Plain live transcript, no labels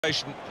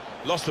Lost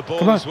the ball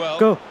Come on, as well.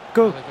 go,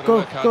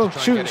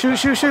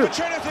 shoot.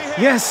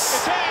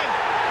 Yes!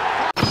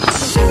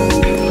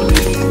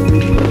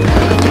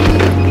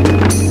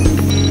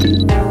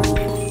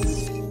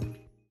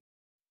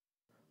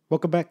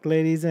 Welcome back,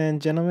 ladies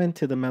and gentlemen,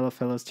 to the Mello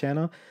Fellows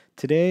channel.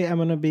 Today, I'm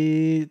going to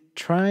be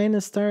trying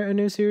to start a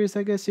new series,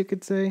 I guess you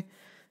could say.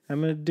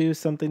 I'm going to do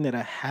something that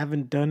I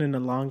haven't done in a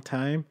long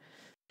time.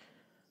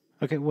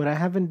 Okay, what I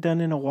haven't done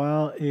in a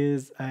while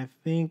is, I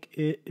think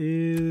it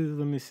is,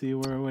 let me see,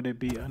 where would it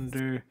be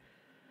under?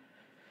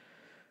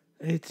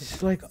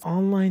 It's like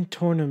online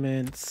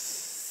tournaments,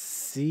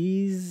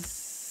 seasons?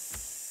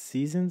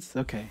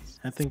 Okay,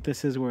 I think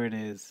this is where it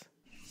is.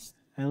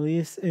 At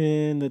least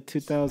in the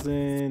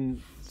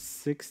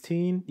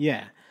 2016,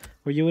 yeah,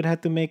 where you would have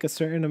to make a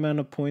certain amount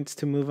of points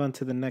to move on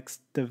to the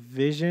next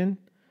division.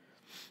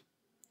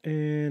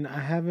 And I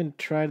haven't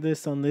tried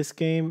this on this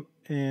game,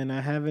 and I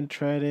haven't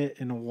tried it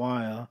in a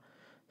while.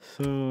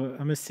 So I'm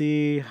going to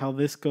see how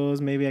this goes.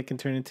 Maybe I can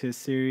turn it into a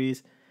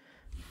series.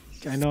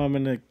 I know I'm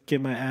going to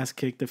get my ass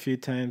kicked a few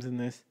times in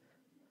this.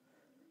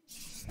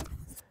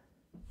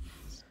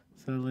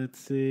 So let's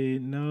see.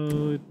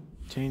 No,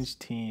 change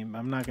team.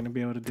 I'm not going to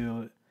be able to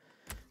do it,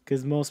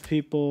 because most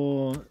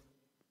people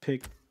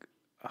pick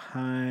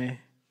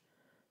high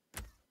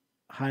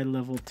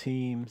level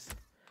teams.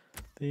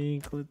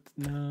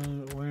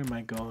 Where am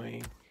I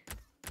going?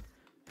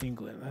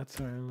 England, that's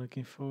what I'm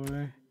looking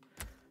for.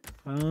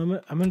 I'm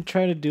gonna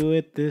try to do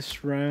it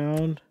this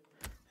round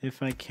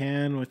if I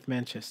can with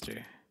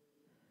Manchester.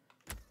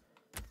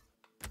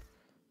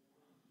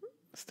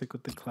 Stick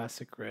with the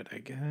classic red, I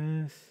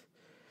guess.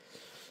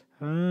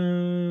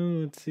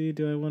 Let's see,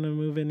 do I want to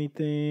move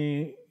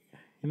anything?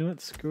 You know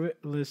what, screw it,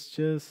 let's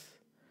just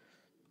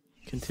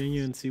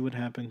continue and see what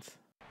happens.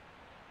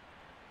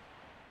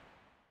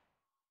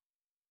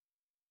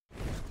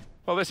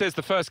 Well, this is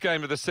the first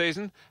game of the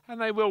season,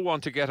 and they will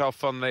want to get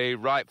off on the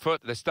right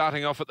foot. They're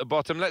starting off at the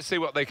bottom. Let's see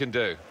what they can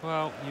do.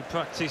 Well, you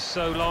practice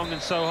so long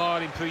and so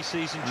hard in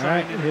pre-season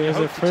training. Right, here's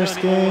the first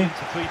game.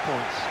 Into 3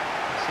 points.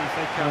 Let's see if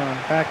they can.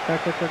 Back.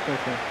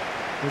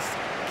 Let's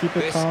keep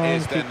it calm.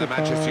 This is then the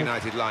Manchester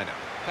United lineup.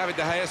 David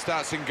De Gea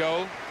starts in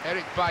goal.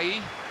 Eric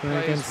Bailly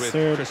plays with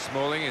Chris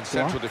Smalling in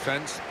central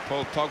defence.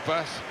 Paul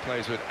Pogba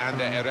plays with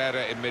Ander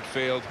Herrera in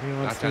midfield.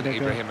 Zlatan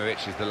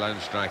Ibrahimovic is the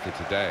lone striker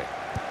today.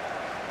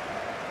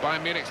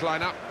 Bayern Munich's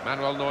lineup: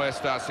 Manuel Neuer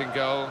starts in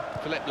goal.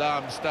 Philipp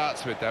Lahm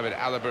starts with David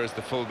Alaba as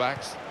the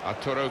fullbacks.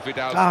 Arturo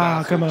Vidal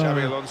starts with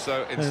Xabi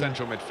Alonso in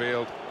central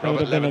midfield.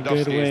 Robert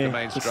Lewandowski is the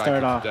main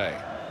striker today.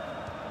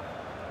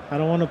 I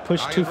don't want to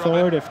push too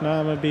forward. If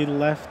not, I'm going to be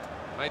left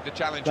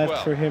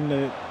for him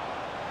to...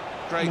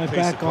 Great my piece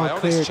back of play. all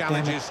clear.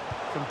 Challenges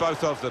from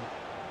both of them.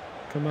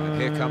 Come on.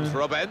 And here comes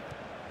Robben.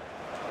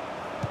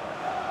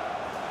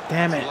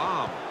 Damn it.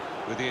 Lahm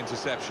with the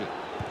interception.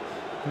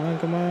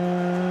 Come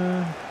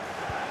on.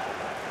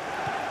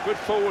 Good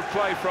forward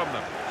play from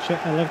them. Shit,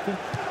 I left it.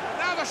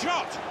 Now the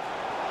shot.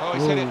 Oh,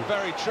 he's hit it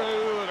very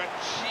true, but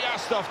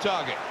just off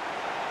target.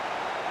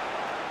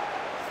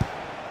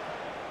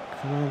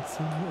 Come on,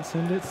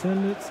 send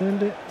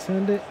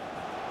it.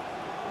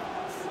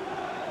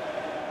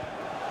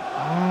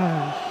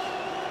 Ah.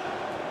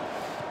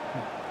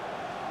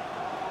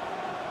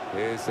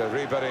 Here's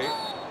Ribéry.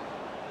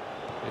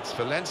 It's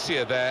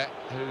Valencia there,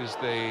 who's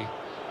the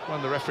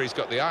one the referee's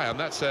got the eye on.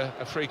 That's a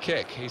free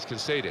kick. He's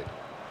conceded.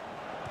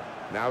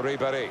 Now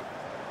Ribéry.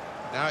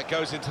 Now it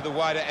goes into the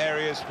wider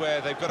areas where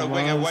they've got a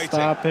winger waiting.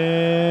 Stop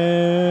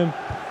him.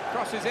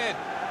 Crosses in.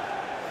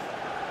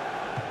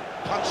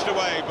 Punched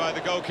away by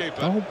the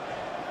goalkeeper. Oh.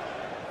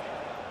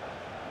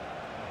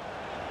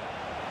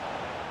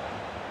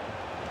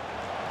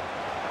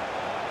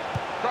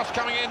 Cross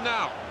coming in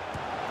now.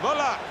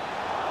 Müller.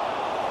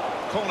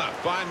 Corner,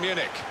 Bayern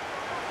Munich.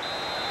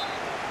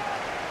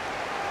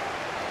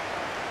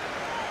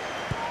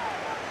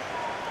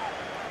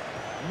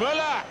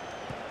 Müller.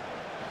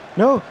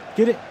 No,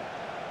 get it.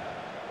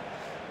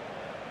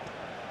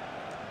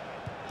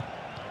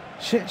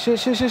 Shit.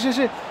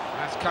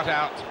 That's cut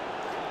out.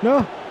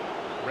 No.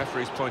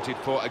 Referee's pointed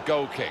for a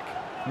goal kick.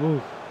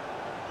 Ooh.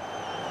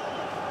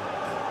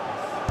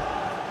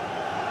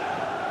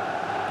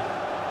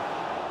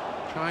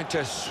 Trying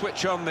to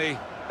switch on the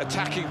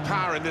attacking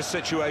power in this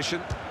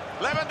situation.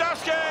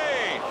 Lewandowski!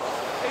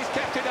 He's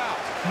kept it out.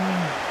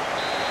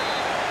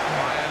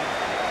 Bayern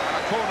at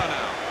a corner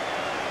now.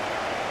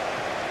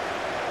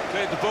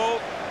 Cleared the ball.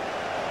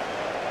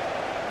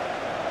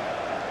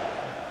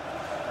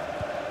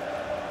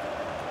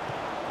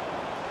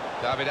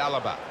 David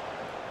Alaba.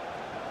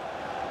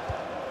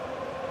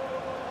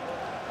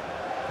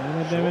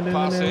 Short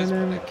passes,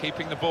 but they're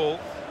keeping the ball.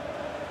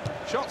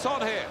 Shots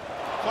on here.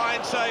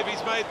 Fine save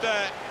he's made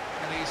there.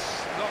 And he's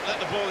not let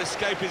the ball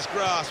escape his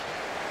grasp.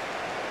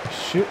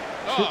 Shoot.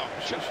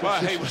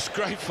 He was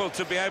grateful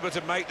to be able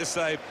to make the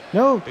save.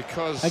 No,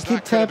 because I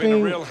keep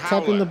tapping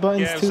the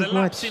buttons it was too a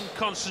lapse much. in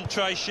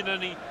concentration,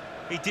 and he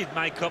did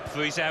make up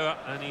for his error,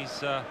 and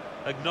he's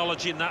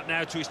acknowledging that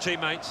now to his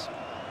teammates.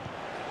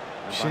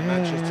 And by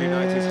Manchester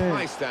United's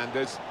high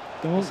standards,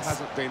 This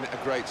hasn't been a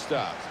great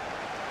start.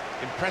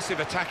 Impressive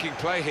attacking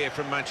play here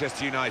from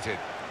Manchester United.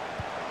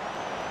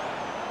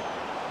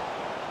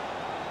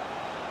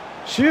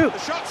 Shoot! The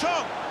shot's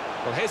on!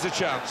 Well, here's a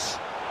chance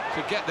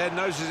to get their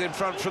noses in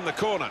front from the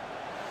corner.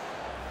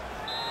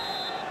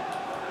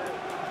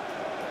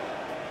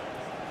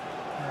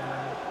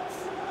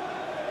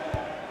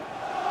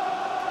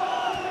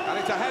 And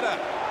it's a header.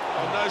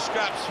 Well, no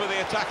scraps for the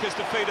attackers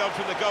to feed on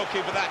from the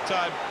goalkeeper that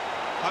time.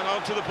 Hung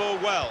on to the ball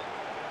well.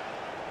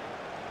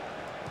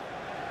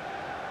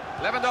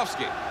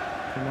 Lewandowski.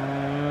 Come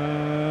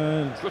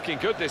on. It's looking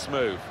good, this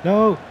move.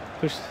 No.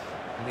 Push.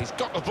 And he's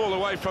got the ball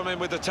away from him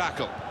with the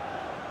tackle.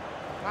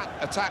 That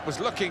attack was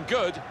looking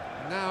good.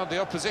 Now the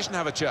opposition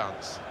have a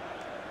chance.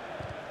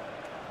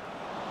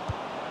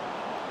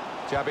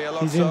 Xabi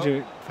Alonso. He's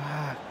injured.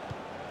 Fuck.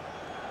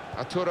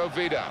 Arturo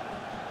Vidal.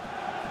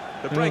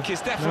 The break is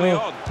definitely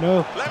on.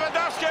 No.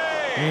 Lewandowski!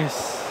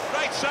 Yes.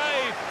 Great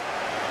save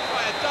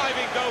by a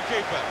diving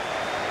goalkeeper.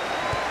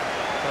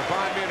 So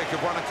Bayern Munich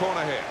have won a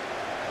corner here.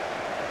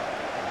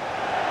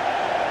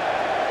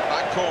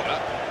 That corner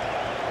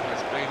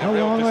has been a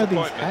real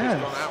disappointment.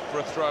 He's gone out for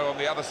a throw on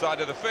the other side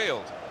of the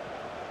field.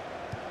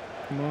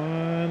 Come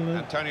on.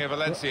 Antonio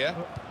Valencia.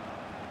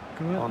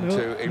 Come on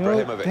to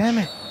Ibrahimovic. Damn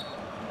it.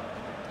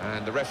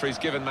 And the referee's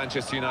given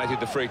Manchester United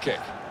the free kick.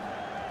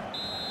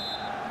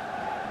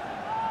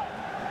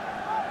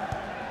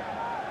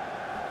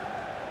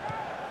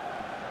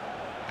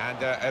 And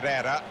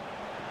Herrera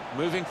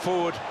moving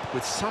forward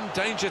with some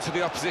danger to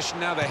the opposition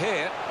now they're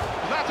here.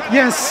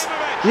 Yes!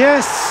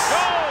 Yes!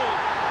 Goal!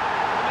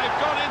 And they've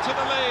gone into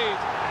the lead.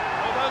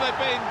 Although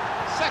they've been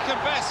second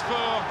best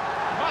for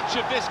much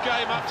of this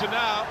game up to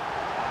now.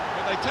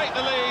 But they take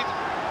the lead,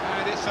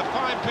 and it's a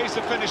fine piece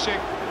of finishing.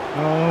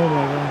 Oh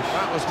my gosh.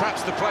 That was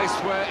perhaps the place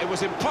where it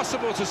was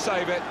impossible to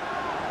save it.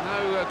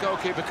 No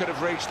goalkeeper could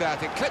have reached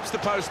that. It clips the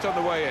post on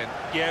the way in.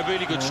 Yeah,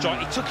 really good strike.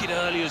 He took it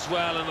early as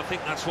well, and I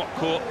think that's what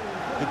caught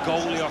the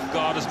goalie off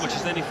guard as much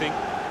as anything.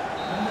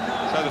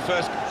 So the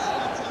first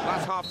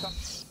last half time.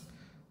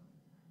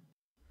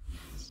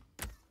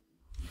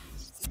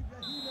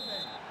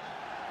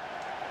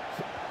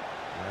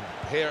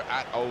 And here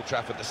at Old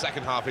Trafford, the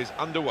second half is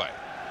underway.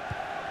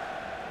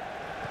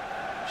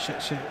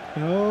 Shit.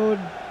 No.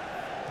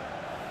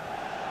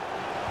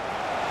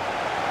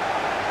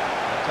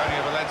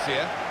 Antonio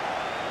Valencia.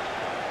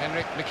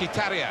 Henrik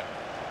Mkhitaryan.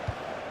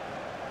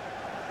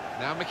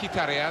 Now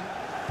Mkhitaryan.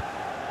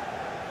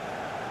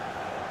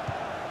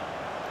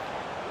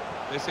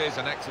 This is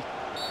an exit.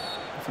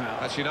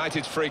 That's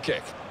United's free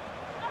kick.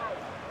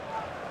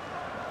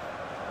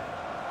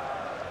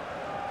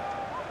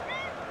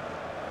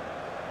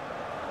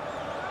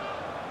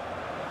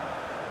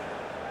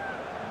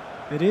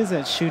 It is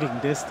at shooting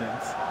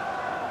distance.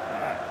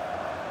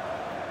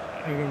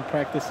 I can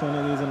practice one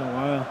of these in a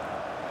while.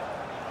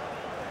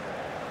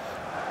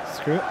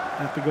 Screw it.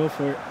 I have to go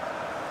for it.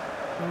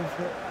 Go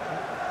for it.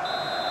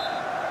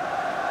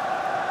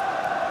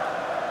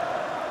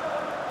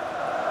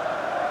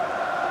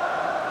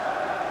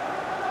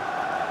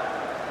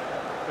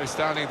 We're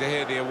starting to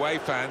hear the away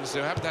fans who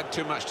haven't had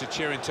too much to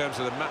cheer in terms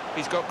of the match.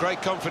 He's got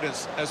great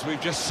confidence, as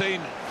we've just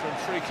seen from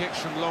free kicks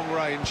from long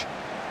range.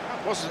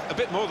 That was a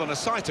bit more than a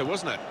sighter,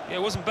 wasn't it? Yeah,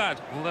 it wasn't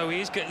bad, although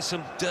he is getting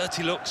some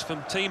dirty looks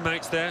from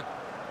teammates there.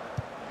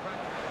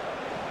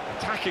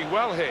 Attacking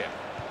well here.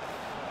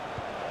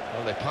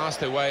 Well, they passed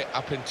their way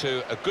up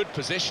into a good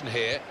position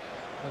here,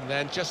 and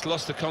then just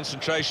lost the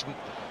concentration,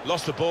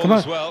 lost the ball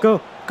as well.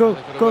 Go,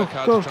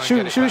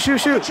 shoot.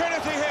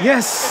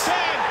 Yes!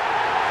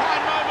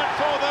 Fine moment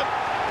for them.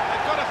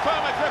 They've got a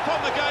firmer grip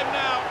on the game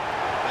now.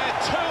 They're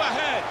 2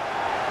 ahead.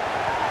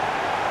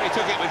 He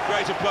took it with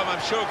great aplomb.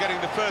 I'm sure getting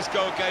the first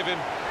goal gave him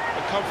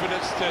the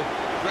confidence to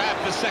grab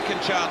the second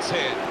chance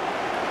here.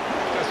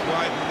 Just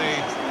widen the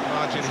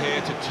margin here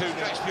to 2.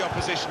 Stretch the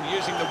opposition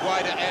using the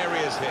wider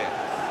areas here.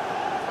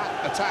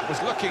 That attack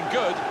was looking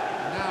good.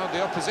 Now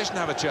the opposition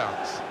have a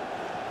chance.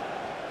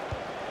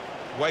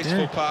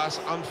 Wasteful pass,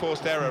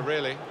 unforced error,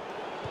 really.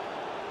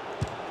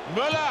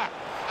 Mello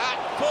at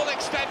full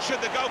extension.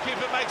 The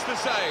goalkeeper makes the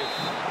save.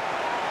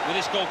 With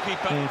this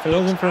goalkeeper, if it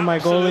wasn't for my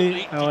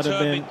goalie, I would have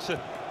been to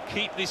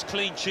keep this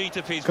clean sheet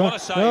of his. Go, what a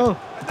save! go.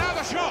 And now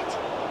the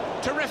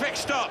shot. Terrific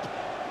stop.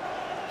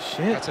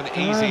 Shit. That's an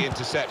easy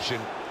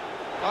interception.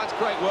 Well, that's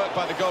great work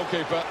by the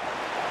goalkeeper.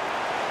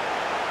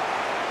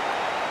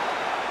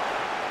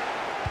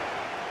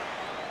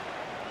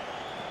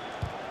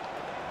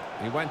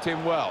 He went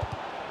in well.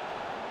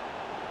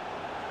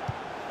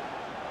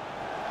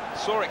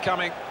 Saw it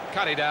coming,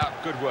 cut it out,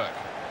 good work.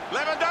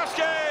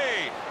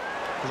 Lewandowski!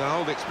 There's an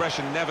old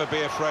expression, never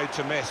be afraid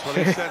to miss. Well,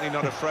 he's certainly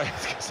not afraid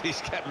because he's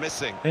kept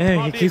missing.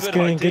 Yeah, he keeps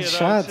getting good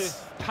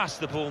shots. Pass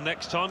the ball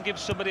next time, give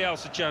somebody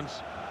else a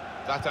chance.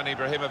 Zlatan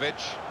Ibrahimovic.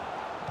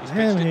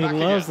 Damn, he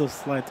loves the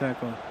slide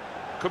tackle.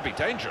 Could be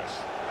dangerous.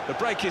 The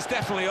break is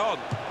definitely on.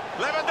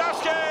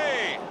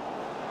 Lewandowski!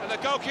 And the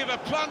goalkeeper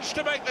plunged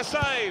to make the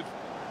save.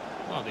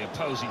 Well, the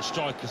opposing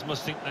strikers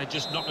must think they're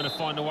just not going to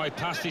find a way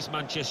past this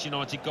Manchester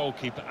United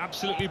goalkeeper.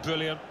 Absolutely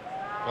brilliant.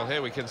 Well,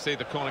 here we can see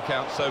the corner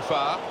count so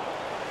far.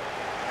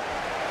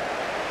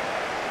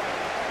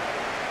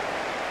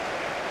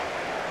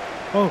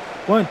 Oh,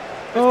 one.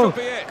 Oh,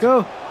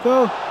 go,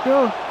 go,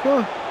 go,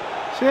 go.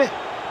 Shit.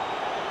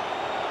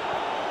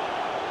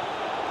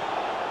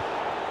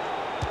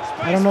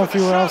 I don't know if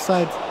you were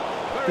offside.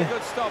 Very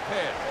good stop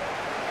here.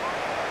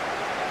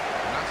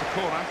 And that's a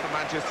corner for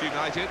Manchester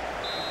United.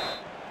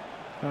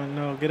 Oh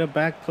no, get a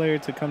back player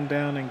to come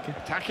down and get...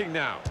 Attacking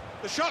now.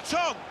 The shot's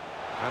on!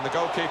 And the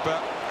goalkeeper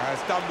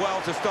has done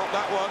well to stop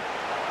that one.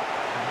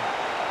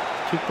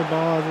 Keep the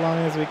ball as long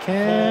as we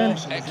can.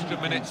 4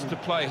 extra minutes to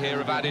play here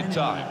of added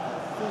time.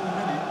 4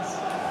 minutes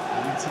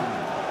added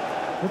time.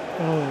 Oh,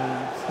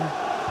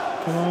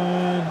 come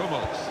on.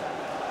 Hummels.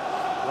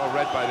 Well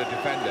read by the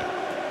defender.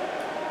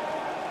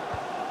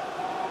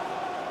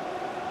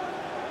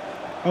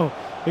 Oh,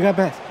 we got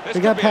past.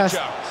 We got past.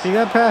 We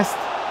got past.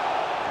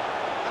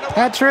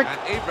 Hat trick.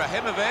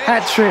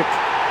 Hat trick.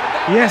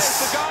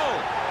 Yes.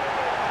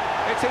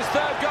 It's his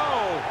third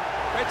goal.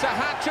 It's a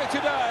hat trick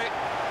today.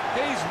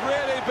 He's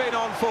really been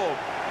on form.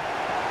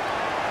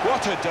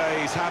 What a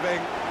day he's having.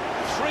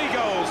 3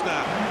 goals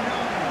now.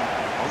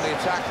 On the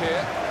attack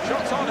here.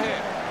 Shots on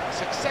here. A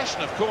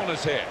succession of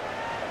corners here.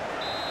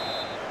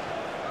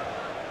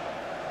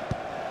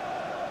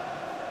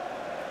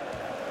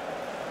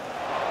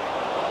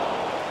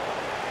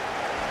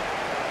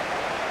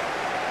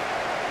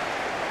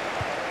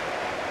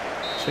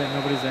 Shit,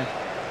 nobody's there.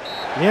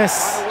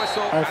 Yes,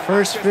 our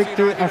first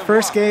victory. Our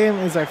first game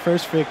is our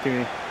first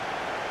victory.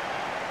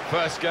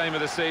 First game of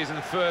the season,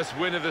 first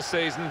win of the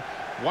season.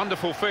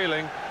 Wonderful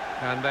feeling,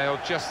 and they'll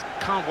just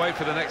can't wait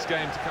for the next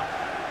game to come.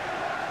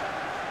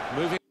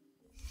 Moving.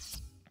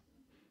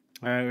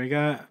 All right, we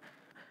got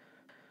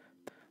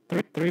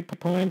three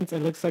points.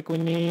 It looks like we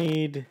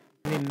need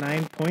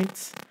 9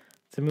 points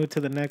to move to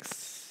the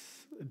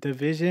next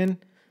division.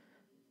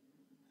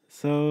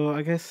 So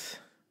I guess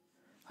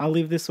I'll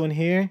leave this one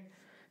here,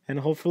 and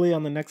hopefully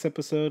on the next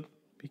episode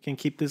we can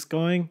keep this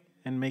going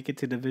and make it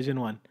to Division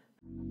 1.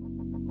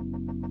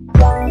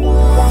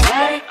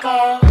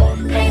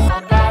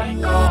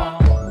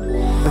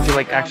 If you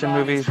like action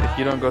movies, if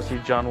you don't go see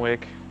John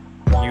Wick,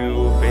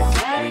 you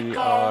basically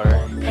are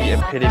the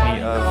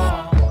epitome of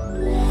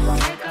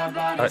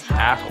an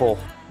asshole.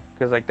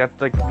 Because like that's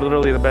like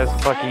literally the best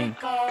fucking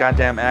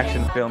goddamn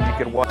action film you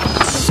could watch.